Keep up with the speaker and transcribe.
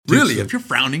Really, so. if you're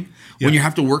frowning when you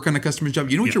have to work on a customer's job,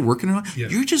 you know what you're working on? Yeah.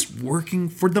 You're just working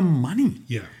for the money.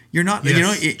 Yeah. You're not,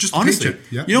 Just honestly,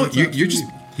 yeah, you're just,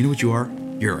 you know what you are?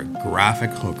 You're a graphic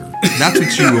hooker. That's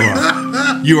what you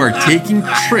are. You are taking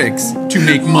tricks to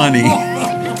make money.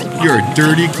 You're a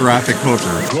dirty graphic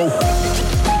hooker.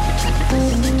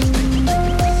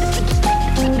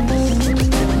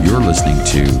 You're listening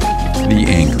to The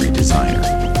Angry Designer.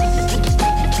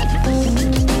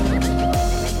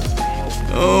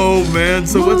 Oh, man.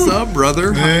 So what's up,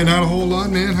 brother? Man, not a whole lot,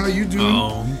 man. How you doing?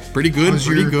 Oh, pretty good. How's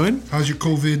Pretty good. How's your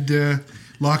COVID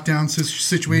lockdown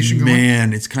situation going?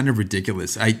 Man, it's kind of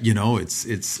ridiculous.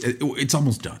 It's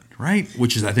almost done, right?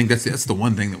 Which is, I think that's the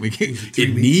one thing that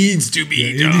it needs to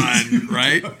be done,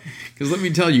 right? Because let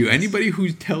me tell you, anybody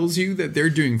who tells you that they're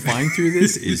doing fine through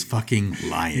this is fucking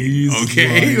lying.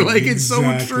 Okay, like it's so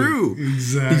true.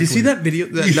 Exactly. Did you see that video?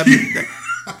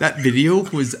 That video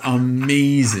was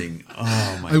amazing.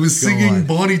 Oh my god! I was singing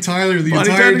Bonnie Tyler the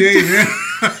entire day, man.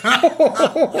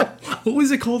 What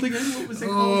was it called again? What was it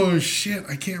called? Oh shit,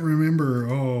 I can't remember.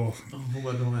 Hold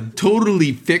on.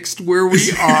 Totally fixed where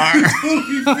we are.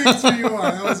 Totally fixed where you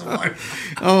are. That was one.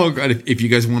 Oh god! If you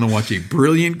guys want to watch a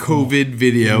brilliant COVID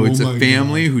video, it's a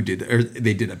family who did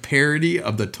a parody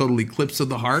of the Total Eclipse of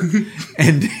the Heart,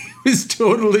 and it was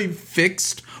totally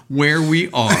fixed where we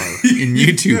are in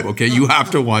YouTube. Okay, you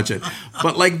have to watch it.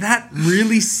 But like that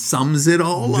really sums it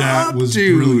all up. That was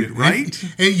dude, brilliant, right?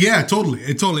 And yeah, totally.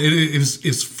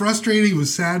 It's frustrating. It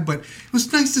was sad, but it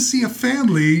was nice to see a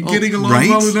family getting along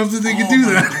well enough that they could do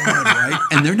that. God, right?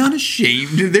 And they're not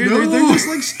ashamed. They're just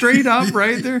like straight up,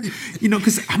 right? They're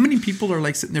because how many people are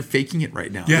like sitting there faking it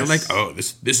right now? Yes. They're like, oh,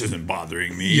 this isn't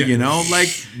bothering me. Yeah. Like,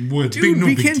 dude,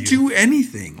 we can't do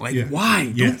anything. Like,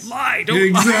 why? Yes. Don't lie.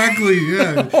 Exactly.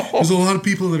 Yeah. There's a lot of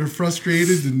people that are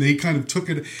frustrated, and they kind of took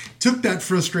that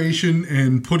frustration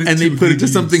and put it and to they put it to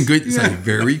use. something good. It's like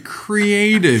very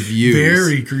creative use.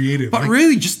 Very creative. But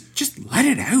really, just let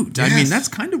it out. Yes. I mean, that's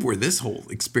kind of where this whole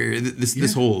experience,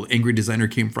 this whole Angry Designer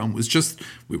came from. Was just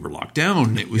we were locked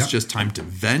down. It was just time to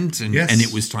vent, and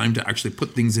it was time to actually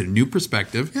put things in a new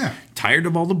perspective. Yeah. Tired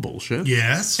of all the bullshit.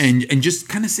 Yes. And just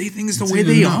kind of say things the way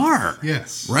they are.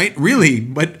 Yes. Right. Really.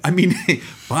 But I mean,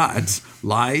 but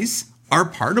lies are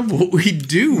part of what we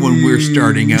do when we're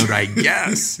starting out, I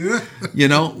guess. We're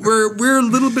a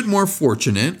little bit more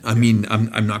fortunate. I mean,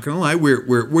 I'm not gonna lie,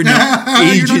 we're not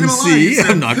agency.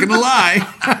 I'm not gonna lie.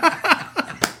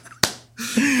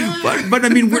 But I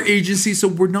mean, we're agency, so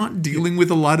we're not dealing with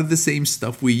a lot of the same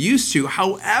stuff we used to.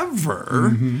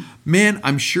 However, man,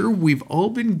 I'm sure we've all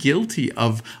been guilty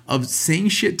of saying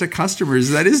shit to customers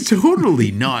that is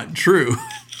totally not true.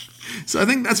 So I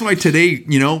think that's why today,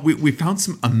 we found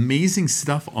some amazing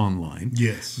stuff online.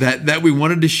 Yes. That we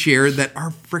wanted to share that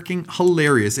are freaking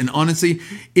hilarious. And honestly,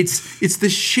 it's the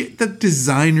shit that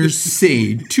designers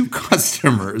say to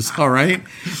customers, all right?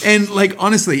 And like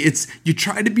honestly, it's you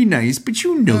try to be nice, but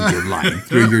you're lying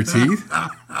through your teeth.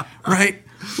 Right?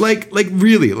 Like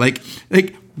really, like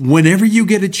whenever you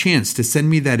get a chance to send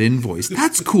me that invoice,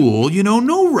 that's cool.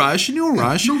 No rush.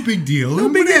 No big deal. No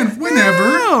big deal.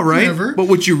 Whenever. Right? Whenever. But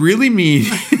what you really mean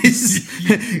is,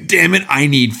 damn it, I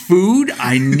need food.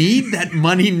 I need that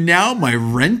money now. My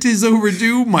rent is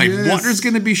overdue. My water's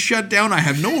going to be shut down. I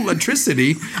have no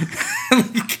electricity.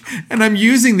 And I'm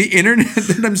using the internet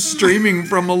that I'm streaming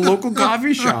from a local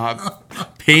coffee shop.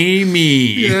 Pay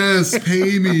me. Yes,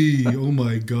 pay me. Oh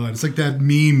my God. It's like that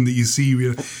meme that you see.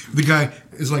 The guy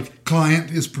is like,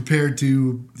 client is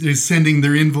sending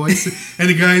their invoice. And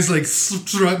the guy's like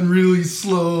strutting really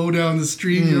slow down the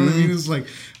street. You know what I mean? It's like,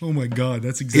 oh my God,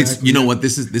 that's exactly. You know what?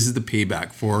 This is the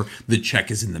payback for the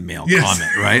check is in the mail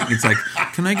comment, right? It's like,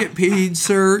 can I get paid,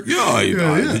 sir?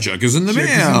 Yeah. The check is in the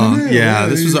mail. Yeah,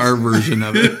 this was our version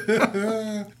of it.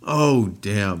 Oh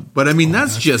damn! But I mean,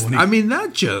 that's just. Funny. I mean,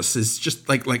 that just is just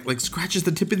like scratches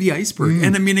the tip of the iceberg.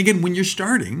 And I mean, again, when you're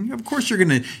starting, of course, you're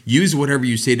gonna use whatever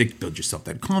you say to build yourself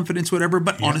that confidence, whatever.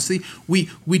 But honestly,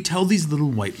 we tell these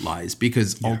little white lies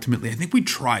because ultimately, I think we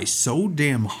try so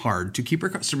damn hard to keep our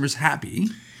customers happy.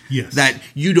 Yes. That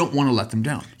you don't want to let them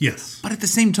down. Yes. But at the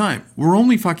same time, we're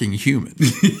only fucking human.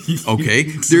 Okay?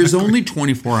 Exactly. There's only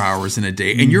 24 hours in a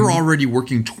day, and you're already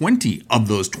working 20 of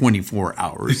those 24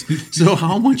 hours. So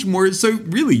how much more? So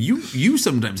really, you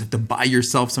sometimes have to buy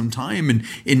yourself some time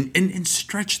and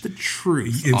stretch the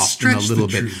truth often a little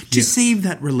bit to save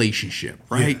that relationship,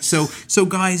 right? Yes. So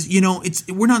guys,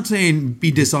 we're not saying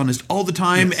be dishonest all the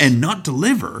time and not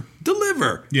deliver. Deliver.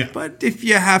 deliver. Yeah. But if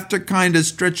you have to kind of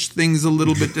stretch things a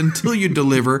little bit until you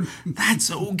deliver,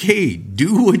 that's okay.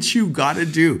 Do what you got to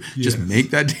do. Just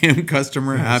make that damn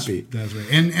customer happy. That's right.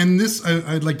 And this,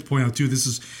 I'd like to point out too, this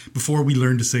is before we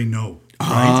learn to say no.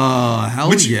 Right? Oh,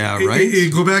 hell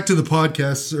right? Go back to the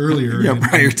podcasts earlier.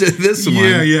 Prior to this one.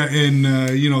 Yeah. And,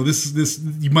 this,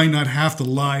 you might not have to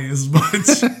lie as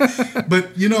much.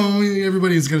 But,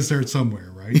 everybody's going to start somewhere,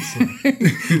 right? So.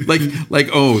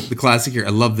 the classic here. I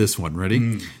love this one.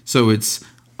 Ready? So it's,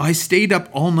 I stayed up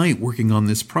all night working on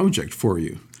this project for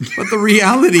you. But the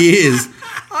reality is,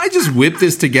 I just whipped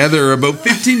this together about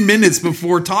 15 minutes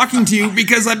before talking to you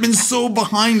because I've been so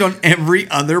behind on every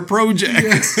other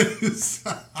project.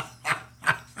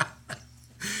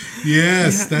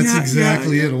 Yes, that's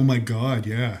exactly it. Oh my God,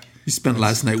 yeah. You spent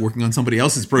last night working on somebody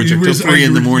else's project till 3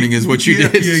 in the morning is what you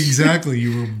did. Yeah, exactly.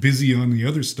 You were busy on the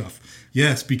other stuff.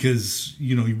 Yes, because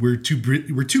we're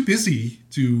too busy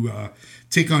to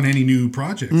take on any new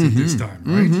projects at this time,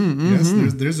 right? Yes,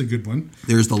 there's a good one.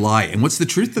 There's the lie. And what's the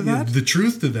truth to that? The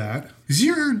truth to that is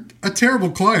you're a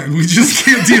terrible client. We just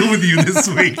can't deal with you this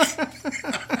week.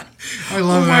 I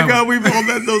love that. Oh my God, we've all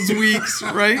had those weeks,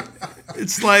 right?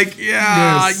 It's like,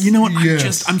 you know what?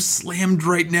 I'm slammed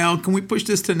right now. Can we push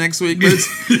this to next week?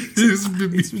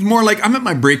 It's more like I'm at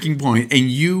my breaking point, and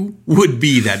you would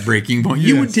be that breaking point.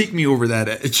 You would take me over that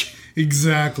edge.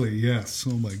 Exactly. Yes.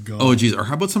 Oh my God. Oh geez. Or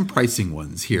how about some pricing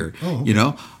ones here? Oh,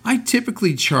 okay. I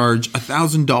typically charge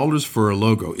 $1,000 for a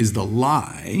logo is the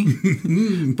lie.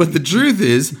 But the truth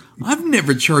is, I've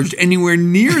never charged anywhere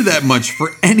near that much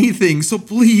for anything. So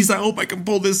please, I hope I can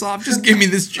pull this off. Just give me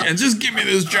this chance. Just give me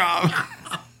this job.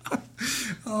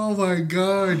 Oh my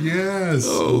God. Yes.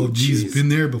 Oh geez. Been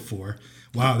there before.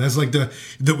 Wow, that's like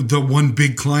the one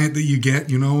big client that you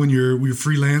get, when you're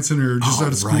freelancing or just out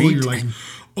of school. Right. You're like,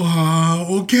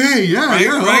 okay, all right.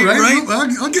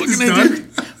 I'll get this done.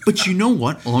 But you know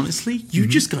what? Honestly, you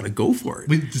just got to go for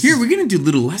it. Here, we're going to do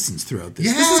little lessons throughout this.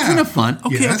 Yeah. This is kind of fun.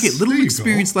 Okay, little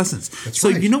experience lessons. That's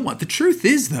right. You know what? The truth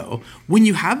is, though, when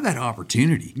you have that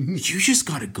opportunity, you just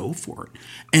got to go for it.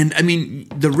 And, I mean,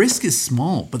 the risk is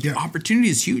small, but the opportunity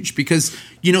is huge because,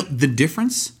 the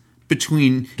difference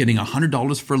between getting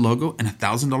 $100 for a logo and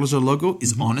 $1,000 a logo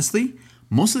is honestly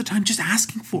most of the time just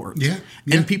asking for it. Yeah.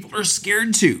 And people are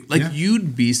scared to.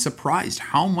 You'd be surprised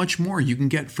how much more you can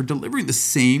get for delivering the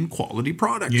same quality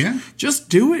product. Yeah. Just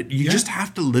do it. You just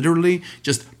have to literally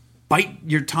just bite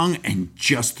your tongue and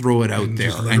just throw it out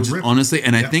there. And just honestly,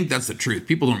 and I think that's the truth.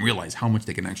 People don't realize how much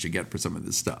they can actually get for some of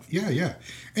this stuff. Yeah.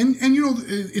 And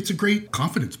it's a great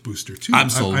confidence booster too.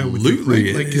 Absolutely. I would think,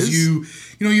 right? Like, because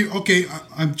okay,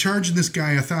 I'm charging this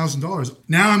guy $1,000.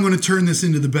 Now I'm going to turn this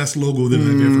into the best logo that I've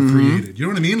ever created. You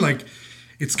know what I mean? Like,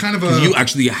 it's kind of you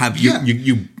actually have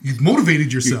you've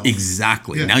motivated yourself.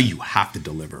 Exactly. Yeah. Now you have to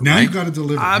deliver. Now right? You've got to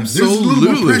deliver. Absolutely. There's a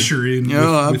little more pressure in.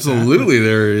 Absolutely, with that,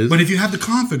 there is. But if you have the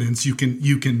confidence, you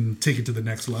can take it to the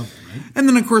next level. Right? And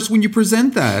then, of course, when you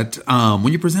present that,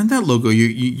 logo,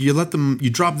 you let them. You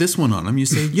drop this one on them. You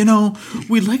say,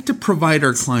 we like to provide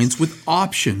our clients with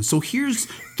options. So here's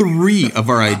 3 of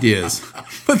our ideas.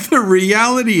 But the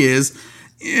reality is,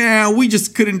 we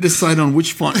just couldn't decide on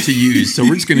which font to use, so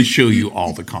we're just going to show you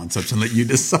all the concepts and let you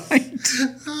decide.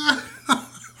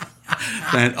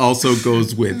 That also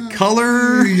goes with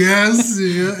color. Yes,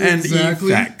 and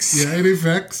effects. Yeah, and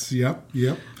effects. Yep.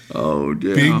 Oh,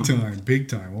 yeah. Big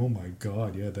time. Oh, my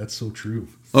God. Yeah, that's so true.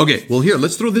 Okay, well, here,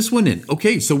 let's throw this one in.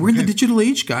 Okay, so we're in the digital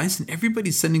age, guys, and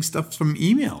everybody's sending stuff from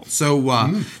email.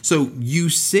 So, so you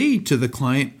say to the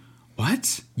client,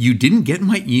 what? You didn't get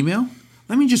my email?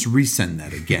 Let me just resend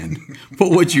that again. But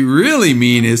what you really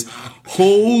mean is,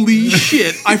 holy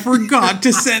shit, I forgot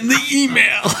to send the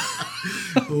email.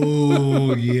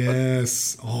 Oh,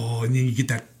 yes. Oh, and then you get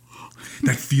that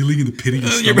feeling in the pit of your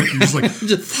stomach.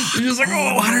 You're just like,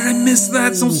 oh, how did I miss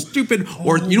that? So stupid.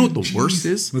 Or you know what the worst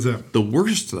is? What's that? The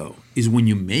worst, though, is when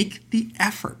you make the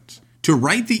effort to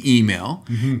write the email,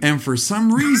 and for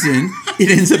some reason, it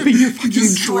ends up in your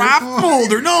fucking draft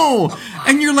folder. No!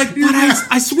 And you're like, but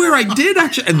I swear I did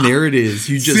actually. And there it is.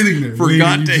 You just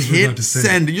forgot to hit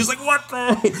send. And you're just like, what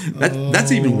the?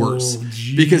 That's even worse.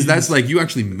 Geez. Because that's like, you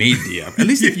actually made the effort. At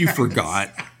least if you forgot,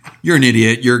 you're an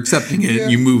idiot. You're accepting it.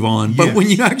 You move on. But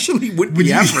when you actually put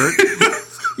the effort...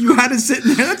 You had to sit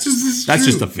there. That's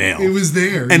just a fail. It was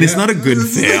there. And it's not a good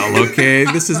fail, okay?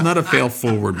 This is not a fail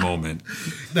forward moment.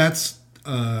 That's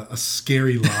a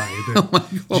scary lie. That,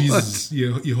 Jesus,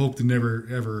 you hope to never,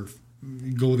 ever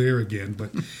go there again.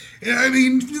 But, I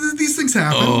mean, these things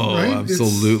happen, right?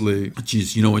 Absolutely.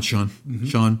 Jeez, you know what, Sean?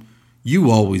 Sean, you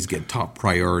always get top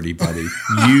priority, buddy.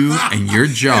 You and your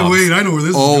job I know where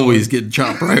this always get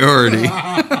top priority.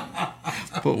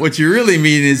 But what you really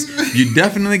mean is you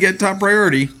definitely get top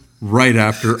priority right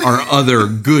after our other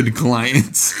good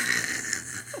clients.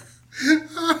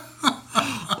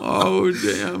 Oh,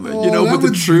 damn it. But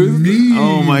the truth, mean.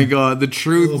 Oh my God, the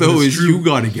truth though is true. You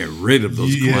got to get rid of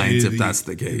those clients if that's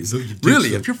the case.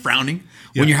 Really, if you're frowning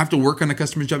when you have to work on a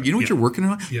customer's job, you know what you're working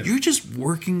on? Yeah. You're just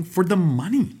working for the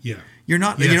money. Yeah. You're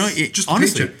not, just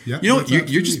honestly, you're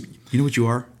just, you know what you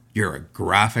are? You're a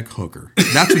graphic hooker.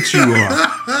 That's what you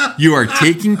are. You are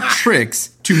taking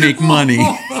tricks to make money.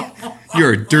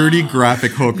 You're a dirty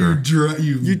graphic hooker.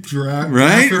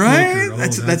 Right. Oh,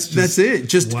 that's it.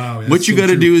 Just what you got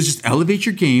to do is just elevate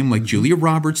your game like Julia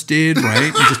Roberts did,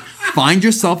 right? And just find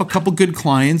yourself a couple good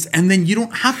clients, and then you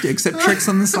don't have to accept tricks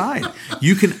on the side.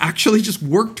 You can actually just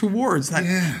work towards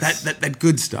that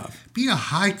good stuff. Be a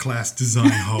high class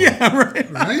design hoe. Yeah, right.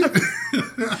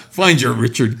 Find your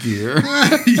Richard Gere.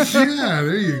 Yeah,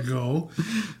 there you go.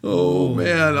 Oh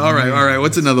man! All right.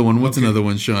 What's another one? What's another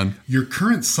one, Sean? Your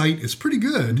current site is pretty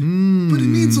good, but it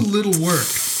needs a little work.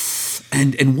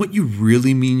 And what you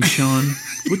really mean, Sean?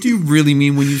 What do you really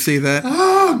mean when you say that?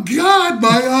 Oh God, my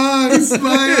eyes!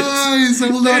 I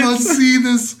will not see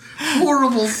this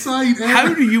horrible site.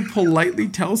 How do you politely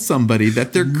tell somebody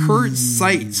that their current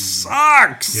site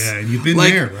sucks? Yeah, and you've been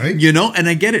there, right? And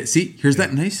I get it. See, here's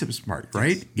that nice part,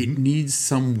 right? Mm-hmm. It needs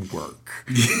some work.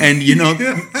 And,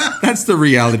 that's the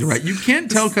reality, right? You can't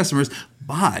tell customers,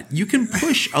 but you can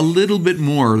push a little bit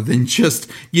more than just,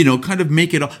 kind of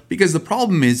make it all. Because the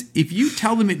problem is, if you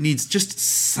tell them it needs just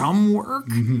some work,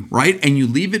 right, and you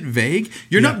leave it vague,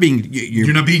 you're not being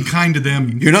kind to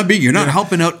them. You're not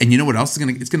helping out. And you know what else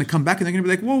it's going to come back, and they're going to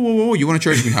be like, whoa, you want to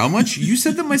charge me how much? You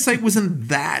said that my site wasn't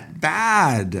that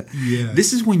bad. Yeah.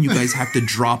 This is when you guys have to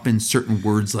drop in certain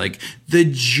words like the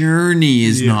journey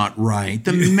is not right,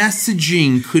 the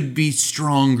messaging could be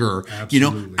stronger.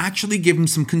 Absolutely. Actually give them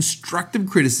some constructive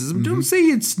criticism. Don't say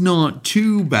it's not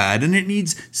too bad and it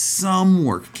needs some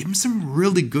work. Give them some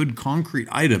really good concrete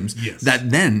items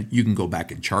that then you can go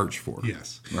back and charge for.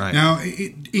 Yes. Right. Now,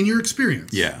 in your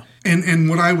experience, and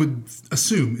what I would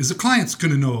assume is the client's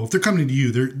going to know, if they're coming to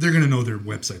you, they're going to know their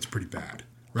website's pretty bad.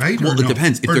 Right? Well, it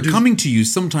depends. If they're coming to you,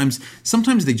 sometimes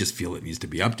they just feel it needs to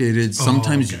be updated.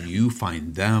 Sometimes you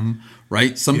find them,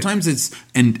 right? Sometimes it's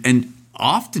and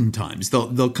oftentimes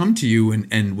they'll come to you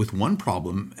and with one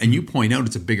problem, and you point out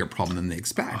it's a bigger problem than they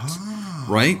expect,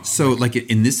 right? So like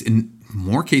in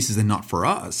more cases than not for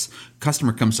us,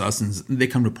 customer comes to us and they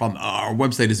come to a problem. Our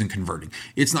website isn't converting.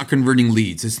 It's not converting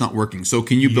leads. It's not working. So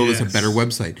can you build us a better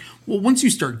website? Well, once you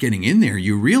start getting in there,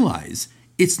 you realize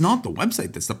it's not the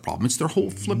website that's the problem. It's their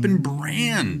whole flipping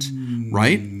brand,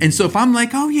 right? And so if I'm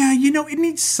like, oh yeah, it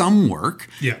needs some work.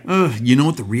 Yeah. You know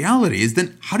what the reality is?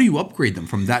 Then how do you upgrade them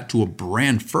from that to a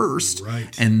brand first,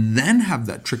 right? And then have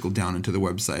that trickle down into the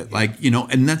website,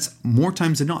 and that's more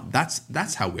times than not.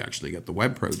 That's how we actually get the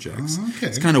web projects. Okay.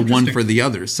 It's kind of one for the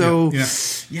other. So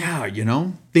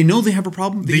they know they have a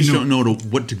problem. They just don't know to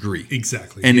what degree.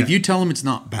 Exactly. And if you tell them it's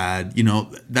not bad,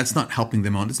 that's not helping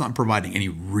them out. It's not providing any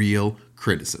real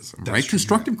criticism, right?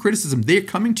 Constructive criticism. They're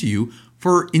coming to you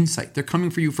for insight. They're coming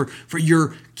for you for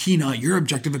your keen, your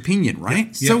objective opinion, right?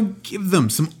 Yeah. So give them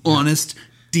some honest,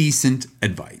 decent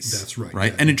advice. That's right.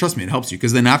 Right? And trust me, it helps you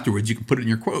because then afterwards you can put it in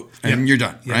your quote and you're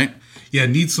done, right? Yeah,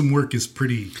 needs some work is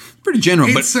pretty general.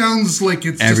 It sounds like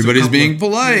it's everybody's being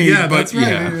polite. Yeah, that's right.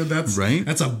 Yeah, that's right.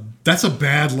 That's a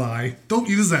bad lie. Don't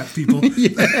use that, people.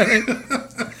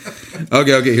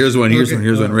 Okay. Here's one.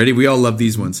 Ready? We all love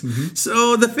these ones. Mm-hmm.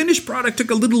 So the finished product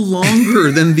took a little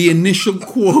longer than the initial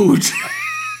quote.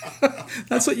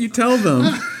 That's what you tell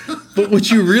them. But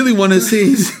what you really want to say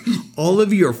is all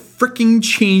of your freaking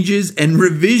changes and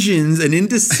revisions and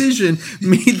indecision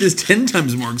made this 10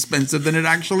 times more expensive than it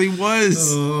actually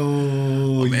was.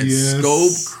 Oh, yes.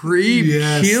 Scope creep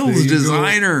kills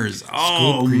designers.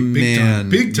 Oh, man.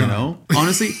 Big time.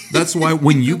 Honestly, that's why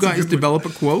when you guys develop a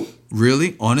quote,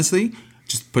 really, honestly,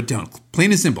 just put down,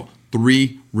 plain and simple,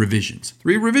 3 revisions.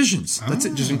 3 revisions. That's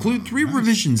it. Just include 3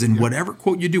 revisions in whatever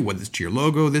quote you do, whether it's to your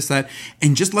logo, this, that,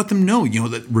 and just let them know,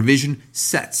 that revision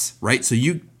sets, right? So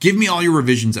you give me all your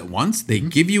revisions at once. They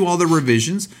give you all the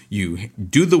revisions. You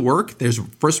do the work. There's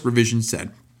first revision set.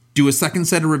 Do a second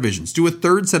set of revisions. Do a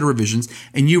third set of revisions.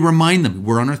 And you remind them,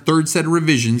 we're on our third set of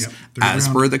revisions as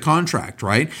per the contract,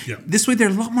 right? Yep. This way, they're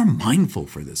a lot more mindful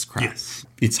for this crap. Yes.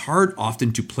 It's hard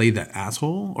often to play that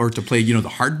asshole or to play, the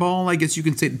hardball, I guess you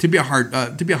can say, to be a hard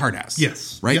ass.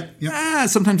 Yes. Right? Yep.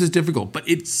 Sometimes it's difficult, but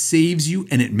it saves you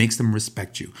and it makes them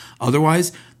respect you.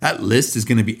 Otherwise, that list is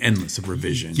going to be endless of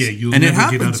revisions. Yeah, you'll and never it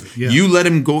happens. get out of it. Yeah. You let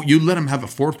them go. You let them have a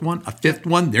fourth one, a fifth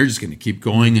one. They're just going to keep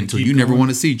going until you never want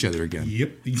to see each other again.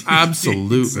 Yep,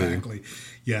 Absolutely, exactly.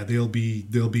 Yeah, they'll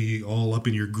be all up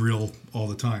in your grill all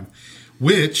the time,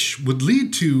 which would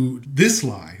lead to this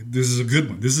lie. This is a good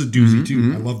one. This is a doozy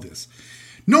too. I love this.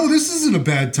 No, this isn't a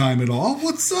bad time at all.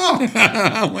 What's up?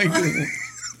 Oh my goodness.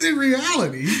 The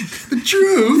reality, the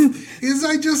truth, is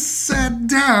I just sat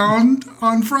down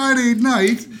on Friday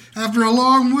night after a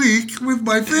long week with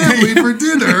my family for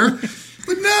dinner.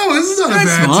 But no, this is not a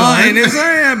bad time. It's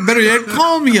fine. Better yet,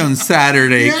 call me on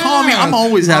Saturday. Yeah. Call me. I'm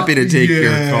always happy to take your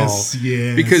call.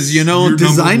 Yes. Because, You're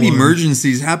design number one.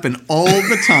 emergencies happen all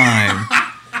the time.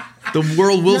 The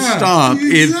world will stop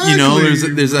if,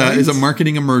 there's a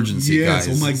marketing emergency, yes.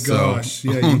 guys. Oh my gosh.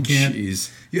 Yeah, you can't. Jeez.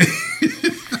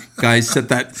 Guys, set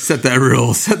that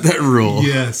rule. Set that rule.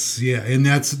 Yes, yeah. And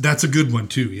that's a good one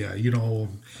too. Yeah,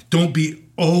 don't be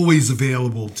always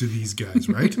available to these guys,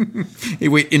 right? Hey,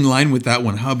 wait, in line with that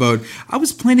one, how about, I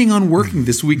was planning on working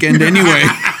this weekend anyway.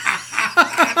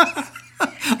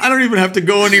 I don't even have to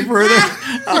go any further.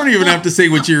 I don't even have to say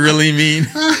what you really mean.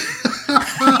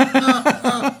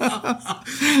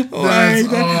 That's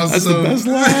awesome. That's the best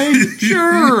line.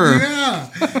 Sure. Yeah,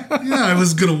 I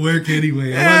was gonna work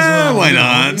anyway. Why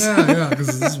not? Yeah,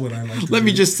 because this is what I like. Let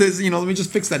me just fix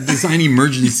that design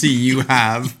emergency you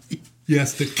have.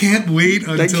 Yes, that can't wait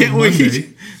until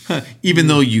Monday. Even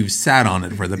though you've sat on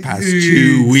it for the past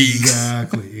 2 weeks.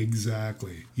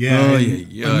 Exactly. Yeah.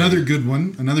 Yeah. Another good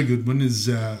one is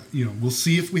we'll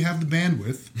see if we have the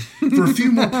bandwidth for a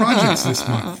few more projects this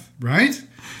month, right?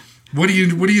 What do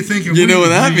you think? You know what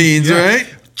that means, right?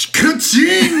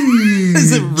 Ka-ching!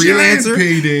 As a freelancer,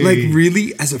 payday. like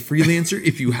really, as a freelancer,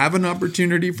 if you have an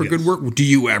opportunity for good work, do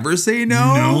you ever say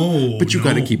no? No, but you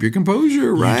got to keep your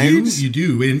composure, right? You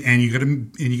do, and you got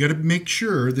to make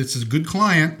sure this is a good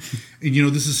client, and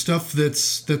this is stuff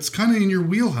that's kind of in your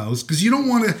wheelhouse, because you don't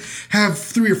want to have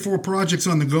 3 or 4 projects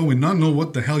on the go and not know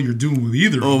what the hell you're doing with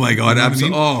either. Oh my God,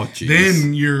 absolutely! I mean? Oh, geez.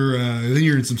 Then you're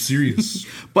in some serious.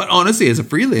 But honestly, as a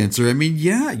freelancer, I mean,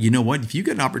 yeah, you know what? If you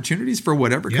get opportunities for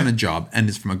whatever kind of job and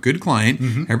it's from a good client,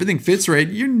 everything fits right,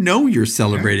 you're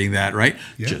celebrating that, right?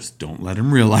 Yeah. Just don't let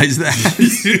them realize that.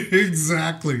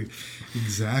 Exactly.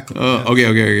 Oh,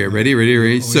 okay.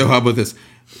 Ready? So how about this?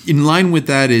 In line with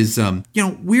that is,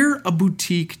 we're a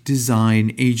boutique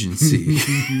design agency,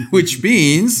 which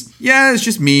means, it's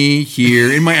just me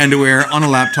here in my underwear on a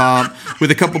laptop with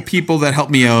a couple people that help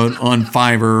me out on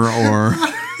Fiverr or...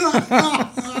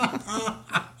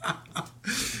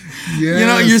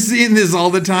 Yes. You're seeing this all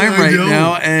the time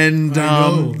now, and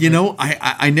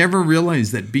I I never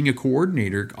realized that being a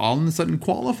coordinator all of a sudden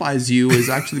qualifies you as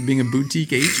actually being a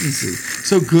boutique agency.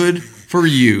 So good for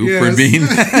you for being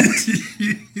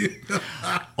that.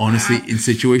 Honestly, in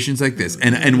situations like this,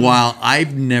 and while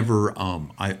I've never,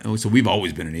 so we've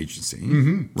always been an agency,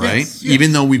 right? Yes.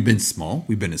 Even though we've been as small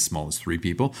as 3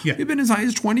 people. Yeah. We've been as high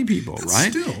as 20 people,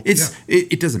 right? Still,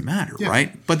 it doesn't matter,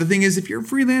 right? But the thing is, if you're a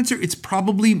freelancer, it's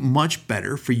probably much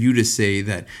better for you to say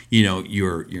that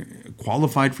you're a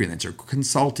qualified freelancer,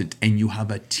 consultant, and you have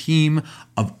a team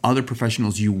of other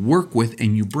professionals you work with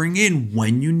and you bring in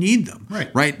when you need them,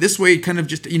 right? This way, kind of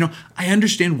just I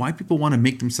understand why people want to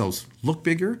make themselves look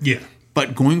bigger. Yeah.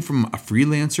 But going from a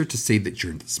freelancer to say that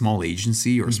you're a small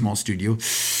agency or a small studio,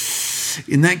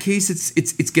 in that case,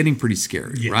 it's getting pretty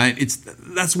scary, right?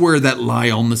 That's where that lie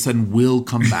all of a sudden will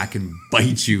come back and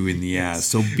bite you in the ass.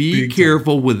 So be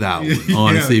careful with that one.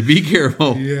 Honestly, be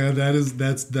careful. Yeah,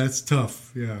 that's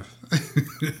tough. Yeah.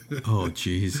 Oh,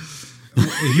 jeez.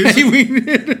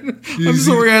 I'm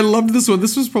sorry, I loved this one.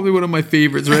 This was probably one of my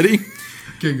favorites. Ready?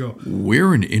 Okay, go.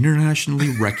 We're an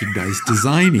internationally recognized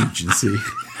design agency,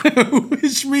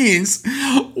 which means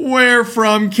we're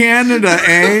from Canada,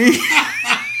 eh?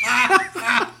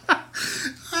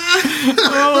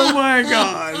 Oh my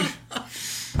God.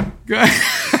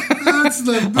 That's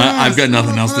the best. I've got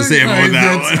nothing else to say about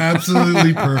that one.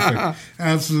 Absolutely perfect.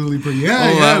 Absolutely perfect.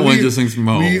 Yeah, that one just thinks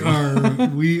Mo.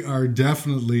 We are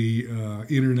definitely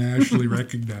internationally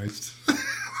recognized.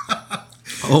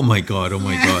 Oh my God. That's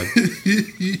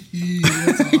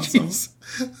awesome.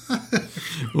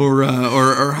 Or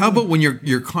how about when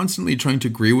you're constantly trying to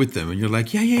agree with them and you're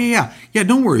like, yeah,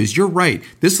 no worries, you're right.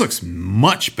 This looks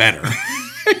much better.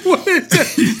 What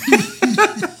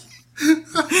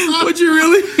you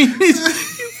really mean is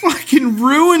you fucking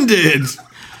ruined it.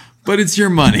 But it's your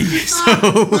money. So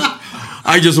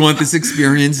I just want this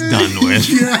experience done with.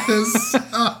 Yes.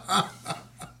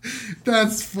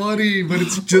 That's funny, but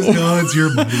it's just, it's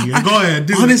your money. Go ahead.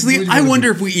 Honestly, I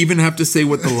wonder if we even have to say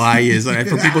what the lie is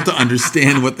for people to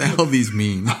understand what the hell these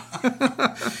mean.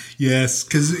 Yes,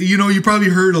 because, you probably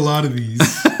heard a lot of these.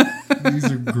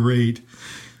 These are great.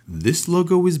 This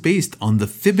logo is based on the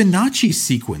Fibonacci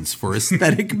sequence for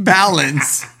aesthetic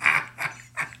balance.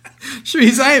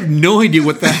 Jeez, I have no idea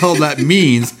what the hell that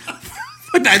means.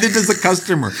 But neither does the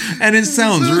customer. And it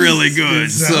sounds really good.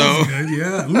 Good,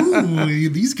 yeah. Ooh,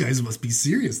 these guys must be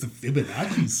serious. The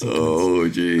Fibonacci sequence. Oh,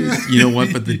 geez. You know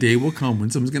what? But the day will come when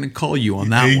someone's going to call you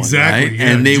on that one, right? Yeah,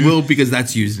 and they will, because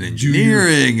that's used in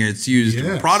engineering. It's used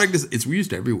in product. It's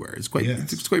used everywhere. It's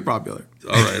quite popular.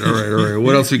 All right.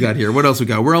 What else we got here? We're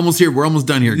almost here. We're almost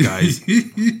done here, guys. Here's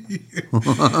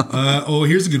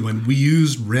a good one. We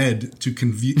use red to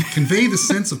convey the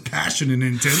sense of passion and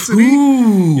intensity.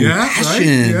 Ooh, yeah, passion,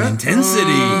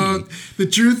 intensity. The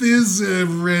truth is,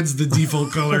 red's the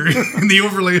default color in the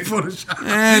overlay of Photoshop.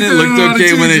 And it looked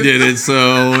okay when I did it,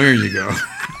 so there you go.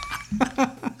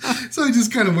 So I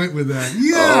just kind of went with that.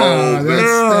 Yeah,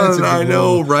 that's a good I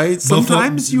know, right?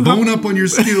 Sometimes you bone up on your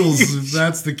skills if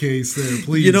that's the case. There,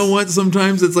 please. You know what?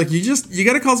 Sometimes it's like you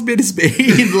got to call spade a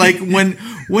spade. Like when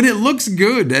it looks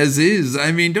good as is.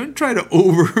 I mean, don't try to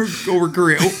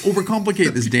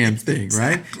overcomplicate this damn thing,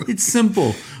 right? It's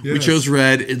simple. Yes. We chose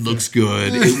red. It looks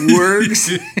good. It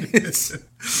works.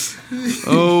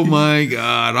 Oh my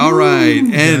God! All right,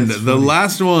 and the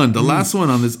last one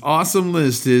on this awesome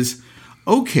list is.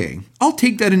 Okay, I'll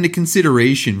take that into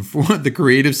consideration for the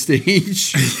creative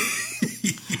stage.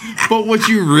 But what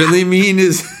you really mean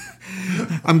is,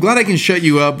 I'm glad I can shut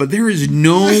you up, but there is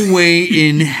no way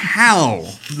in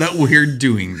hell that we're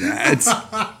doing that.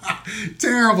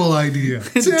 Terrible idea.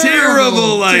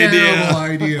 Terrible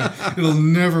idea. It'll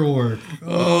never work.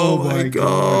 Oh my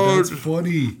God. That's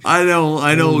funny. I know.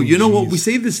 Oh, you know what? We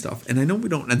say this stuff, and I know we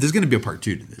don't. And there's going to be a part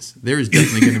 2 to this. There is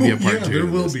definitely going to be a part 2. There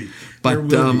will be.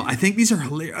 But I think these are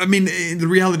hilarious. I mean, the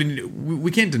reality, we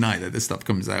can't deny that this stuff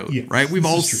comes out, right? We've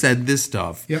all said this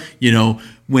stuff,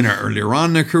 when earlier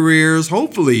on in our careers,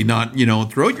 hopefully not,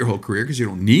 throughout your whole career, because you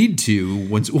don't need to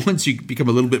once you become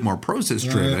a little bit more process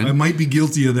driven. I might be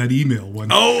guilty of that email one.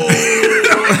 Oh,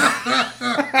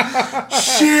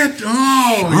 shit!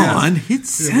 Sean, hit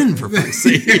send for fuck's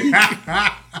sake.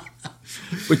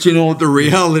 But the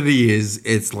reality is,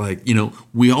 it's like,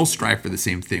 we all strive for the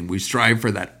same thing. We strive for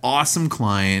that awesome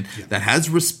client that has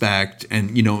respect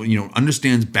and,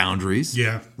 understands boundaries.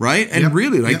 Yeah. Right? And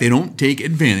really, they don't take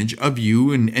advantage of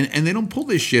you and they don't pull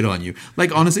this shit on you.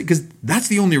 Like, honestly, because that's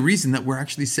the only reason that we're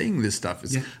actually saying this stuff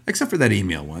is, except for that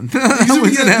email one.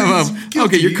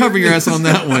 Okay, you're covering your ass on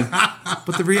that one.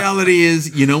 But the reality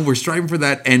is, we're striving for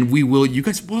that, and you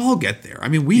guys will all get there. I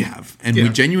mean, we have, and we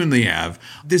genuinely have.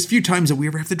 There's few times that we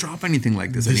ever have to drop anything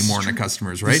like this anymore on our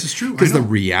customers, right? This is true. Because the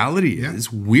reality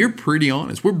is, we're pretty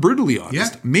honest. We're brutally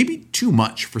honest. Maybe too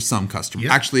much for some customers.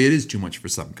 Actually, it is too much for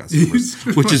some customers,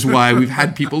 which is why we've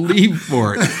had people leave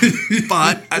for it.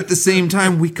 But at the same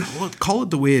time, we call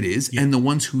it the way it is, and the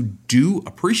ones who do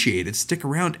appreciate it stick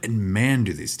around, and man,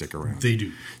 do they stick around. They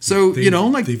do. So, they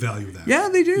value that. Yeah,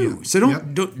 they do. Yeah. So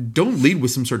don't lead with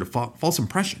some sort of false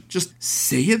impression. Just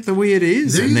say it the way it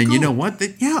is, and then you know what?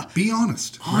 Be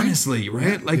honest. Honestly,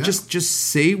 right? Like just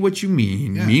say what you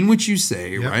mean what you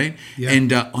say, right? Yeah.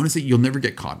 And honestly, you'll never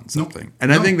get caught in something.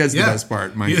 And I think that's the best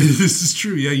part, Mike. This is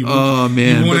true. Yeah,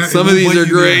 but some of these are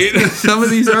great. Some of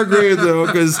these are great though,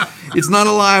 because it's not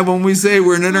a lie when we say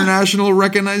we're an international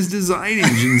recognized design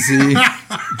agency.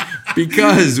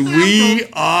 Because we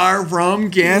are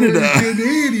from Canada. We're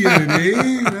Canadian,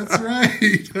 eh? That's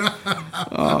right.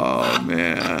 Oh,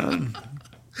 man.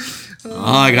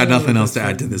 I got nothing else to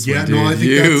add to this one, dude. I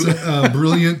think that's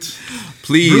brilliant.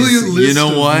 Please, brilliant list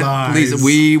of what? Lies.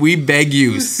 Please, we beg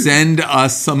you, send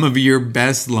us some of your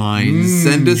best lines.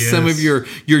 Send us some of your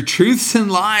truths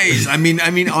and lies. I mean,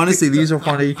 honestly, these are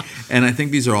funny, and I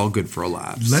think these are all good for a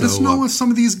laugh. Let us know if some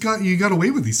of these you got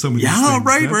away with some of these things. Yeah,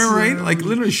 right. Like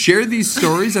literally share these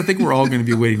stories. I think we're all going to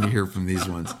be waiting to hear from these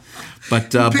ones.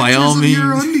 But by all means,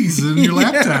 your undies and your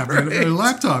laptop,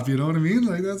 laptop. You know what I mean?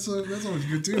 Like that's always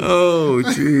good too. Oh,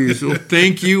 jeez. Well,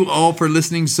 thank you all for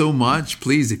listening so much.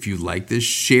 Please, if you like this,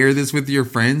 share this with your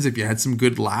friends. If you had some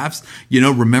good laughs,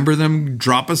 remember them.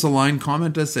 Drop us a line,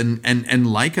 comment us, and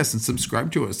like us and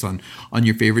subscribe to us on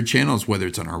your favorite channels. Whether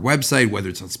it's on our website, whether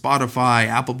it's on Spotify,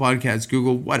 Apple Podcasts,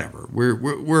 Google, whatever.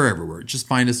 We're everywhere. Just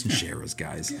find us and share us,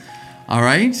 guys. All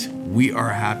right, we are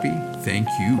happy. Thank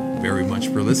you very much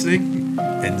for listening,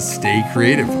 and stay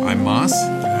creative. I'm Moss.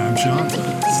 And I'm Sean.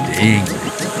 Stay angry.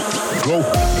 Whoa.